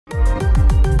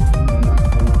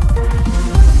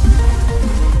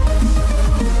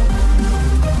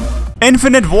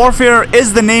Infinite Warfare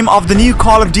is the name of the new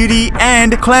Call of Duty,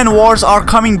 and clan wars are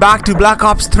coming back to Black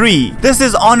Ops 3. This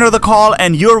is Honor the Call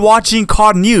and you're watching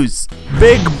COD News.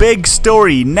 Big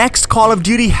story. Next Call of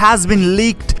Duty has been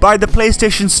leaked by the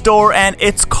PlayStation Store and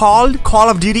it's called Call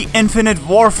of Duty Infinite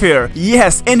Warfare.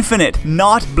 Yes, Infinite,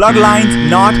 not Bloodlines,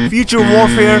 not Future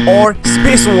Warfare or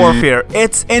Space Warfare.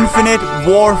 It's Infinite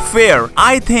Warfare.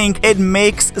 I think it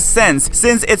makes sense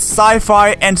since it's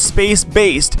sci-fi and space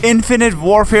based. Infinite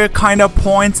Warfare kind of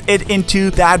points it into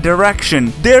that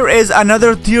direction. There is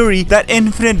another theory that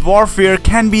Infinite Warfare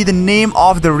can be the name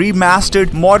of the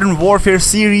remastered Modern Warfare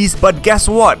series, but guess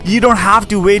what? You don't have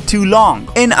to wait too long.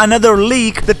 In another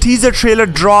leak, the teaser trailer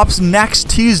drops next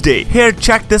Tuesday. Here,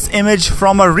 check this image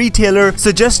from a retailer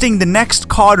suggesting the next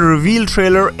COD reveal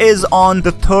trailer is on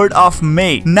the 3rd of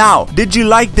May. Now, did you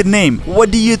like the name? What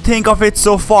do you think of it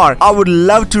so far? I would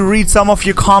love to read some of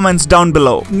your comments down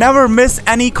below. Never miss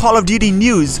any Call of Duty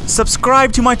news.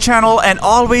 Subscribe to my channel and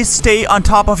always stay on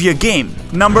top of your game.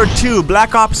 Number 2,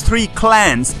 Black Ops 3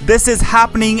 clans. This is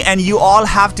happening and you all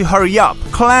have to hurry up.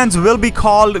 Clans will be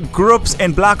called groups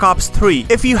in Black Ops 3.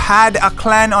 If you had a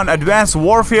clan on Advanced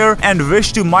Warfare and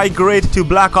wish to migrate to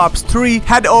Black Ops 3,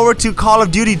 head over to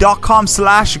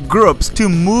callofduty.com/groups to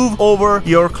move over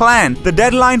your clan. The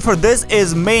deadline for this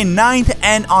is May 9th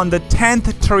and on the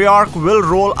 10th, Treyarch will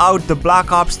roll out the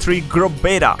Black Ops 3 group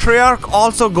beta. Treyarch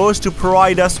also goes to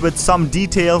provide us with some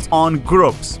details on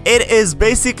groups. It is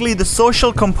basically the social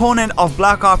component of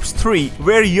Black Ops 3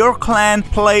 where your clan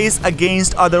plays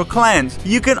against other clans.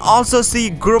 You can also see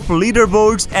group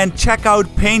leaderboards and check out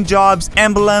paint jobs,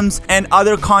 emblems, and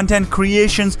other content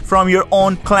creations from your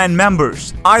own clan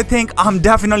members. I think I'm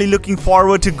definitely looking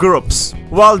forward to groups.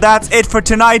 Well, that's it for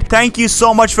tonight. Thank you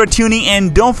so much for tuning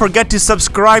in. Don't forget to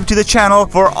subscribe to the channel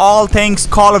for all things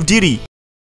Call of Duty.